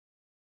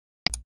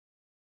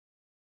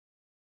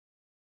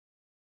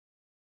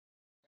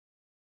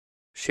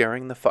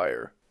sharing the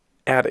fire,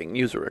 adding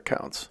user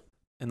accounts.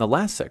 In the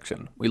last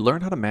section, we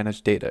learned how to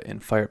manage data in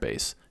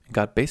Firebase and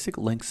got basic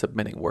link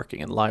submitting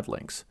working in Live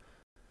Links.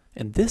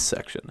 In this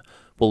section,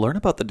 we'll learn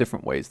about the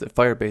different ways that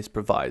Firebase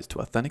provides to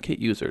authenticate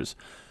users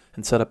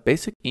and set up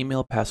basic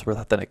email password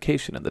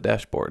authentication in the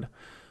dashboard.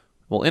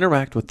 We'll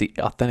interact with the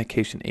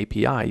Authentication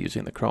API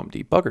using the Chrome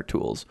debugger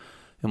tools,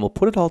 and we'll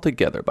put it all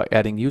together by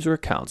adding user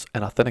accounts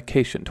and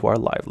authentication to our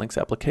Live Links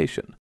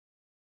application.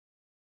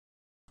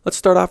 Let's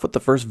start off with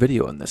the first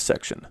video in this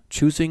section,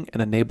 choosing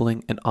and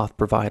enabling an auth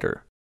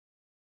provider.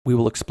 We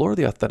will explore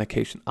the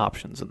authentication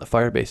options in the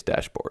Firebase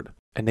dashboard,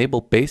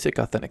 enable basic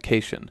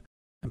authentication,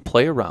 and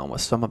play around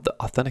with some of the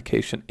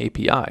authentication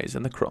APIs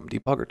in the Chrome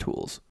debugger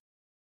tools.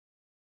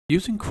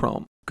 Using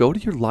Chrome, go to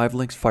your Live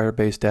Links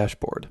Firebase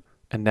dashboard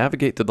and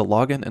navigate to the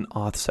Login and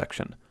Auth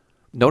section.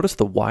 Notice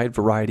the wide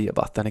variety of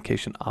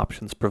authentication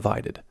options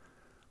provided.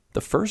 The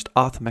first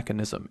auth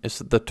mechanism is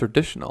the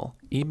traditional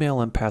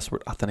email and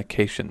password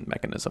authentication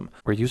mechanism,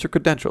 where user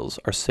credentials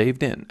are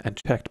saved in and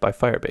checked by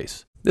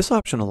Firebase. This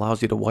option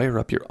allows you to wire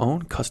up your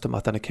own custom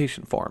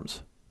authentication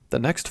forms. The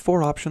next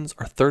four options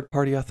are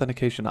third-party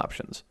authentication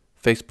options: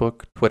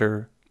 Facebook,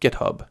 Twitter,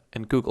 GitHub,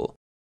 and Google.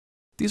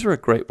 These are a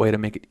great way to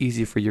make it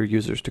easy for your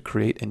users to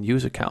create and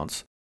use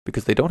accounts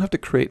because they don't have to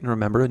create and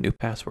remember a new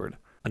password.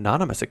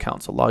 Anonymous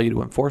accounts allow you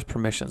to enforce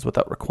permissions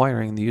without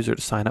requiring the user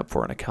to sign up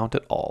for an account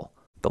at all.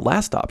 The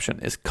last option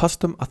is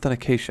custom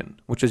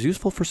authentication, which is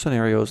useful for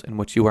scenarios in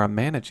which you are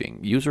managing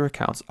user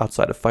accounts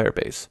outside of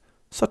Firebase,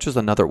 such as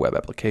another web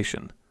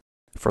application.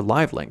 For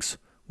Live Links,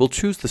 we'll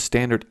choose the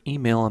standard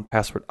email and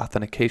password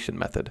authentication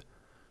method.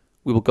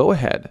 We will go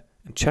ahead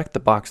and check the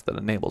box that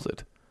enables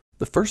it.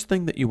 The first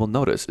thing that you will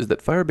notice is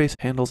that Firebase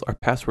handles our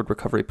password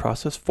recovery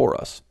process for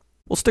us.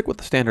 We'll stick with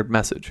the standard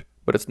message,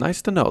 but it's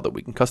nice to know that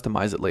we can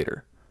customize it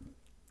later.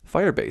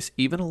 Firebase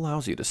even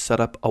allows you to set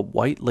up a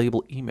white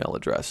label email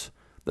address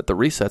that the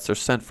resets are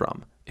sent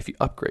from if you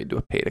upgrade to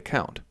a paid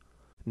account.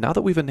 Now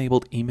that we've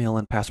enabled email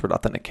and password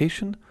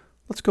authentication,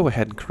 let's go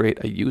ahead and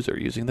create a user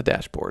using the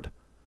dashboard.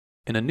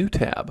 In a new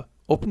tab,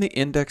 open the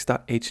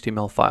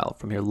index.html file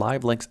from your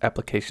Live Links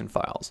application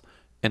files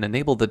and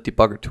enable the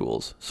debugger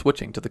tools,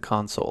 switching to the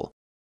console.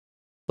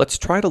 Let's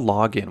try to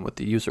log in with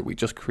the user we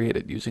just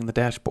created using the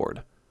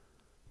dashboard.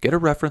 Get a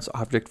reference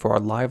object for our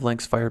Live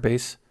Links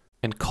Firebase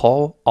and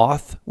call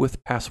auth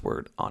with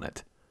password on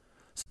it,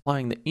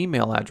 supplying the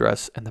email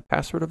address and the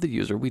password of the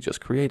user we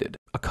just created.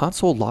 A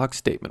console log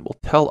statement will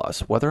tell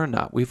us whether or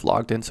not we've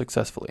logged in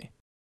successfully.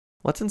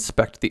 Let's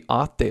inspect the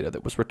auth data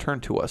that was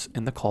returned to us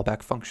in the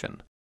callback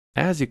function.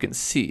 As you can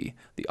see,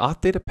 the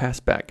auth data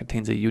passed back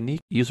contains a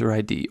unique user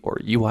ID or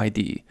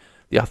UID,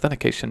 the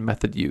authentication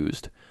method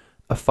used,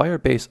 a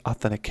Firebase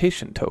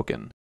authentication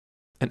token,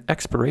 an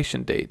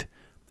expiration date,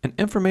 and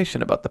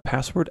information about the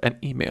password and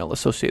email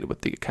associated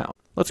with the account.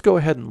 Let's go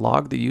ahead and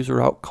log the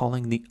user out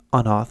calling the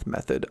unauth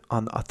method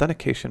on the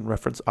authentication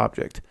reference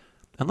object,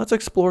 and let's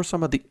explore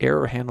some of the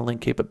error handling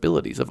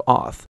capabilities of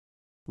auth.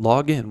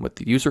 Log in with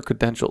the user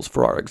credentials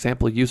for our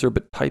example user,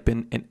 but type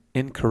in an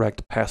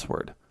incorrect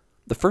password.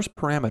 The first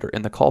parameter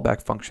in the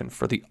callback function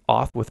for the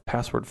auth with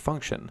password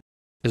function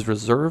is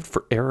reserved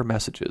for error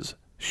messages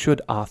should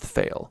auth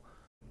fail.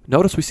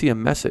 Notice we see a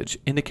message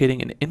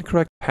indicating an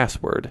incorrect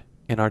password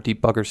in our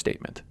debugger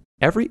statement.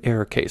 Every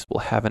error case will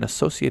have an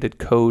associated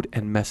code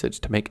and message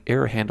to make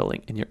error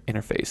handling in your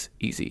interface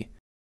easy.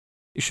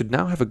 You should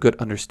now have a good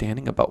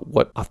understanding about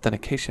what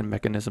authentication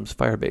mechanisms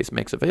Firebase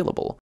makes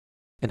available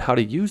and how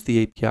to use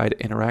the API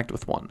to interact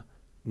with one,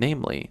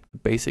 namely the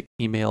basic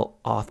email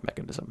auth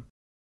mechanism.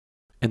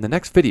 In the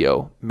next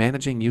video,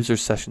 Managing User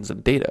Sessions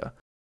and Data,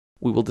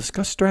 we will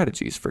discuss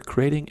strategies for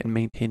creating and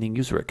maintaining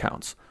user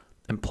accounts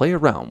and play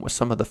around with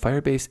some of the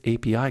Firebase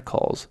API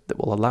calls that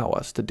will allow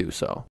us to do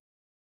so.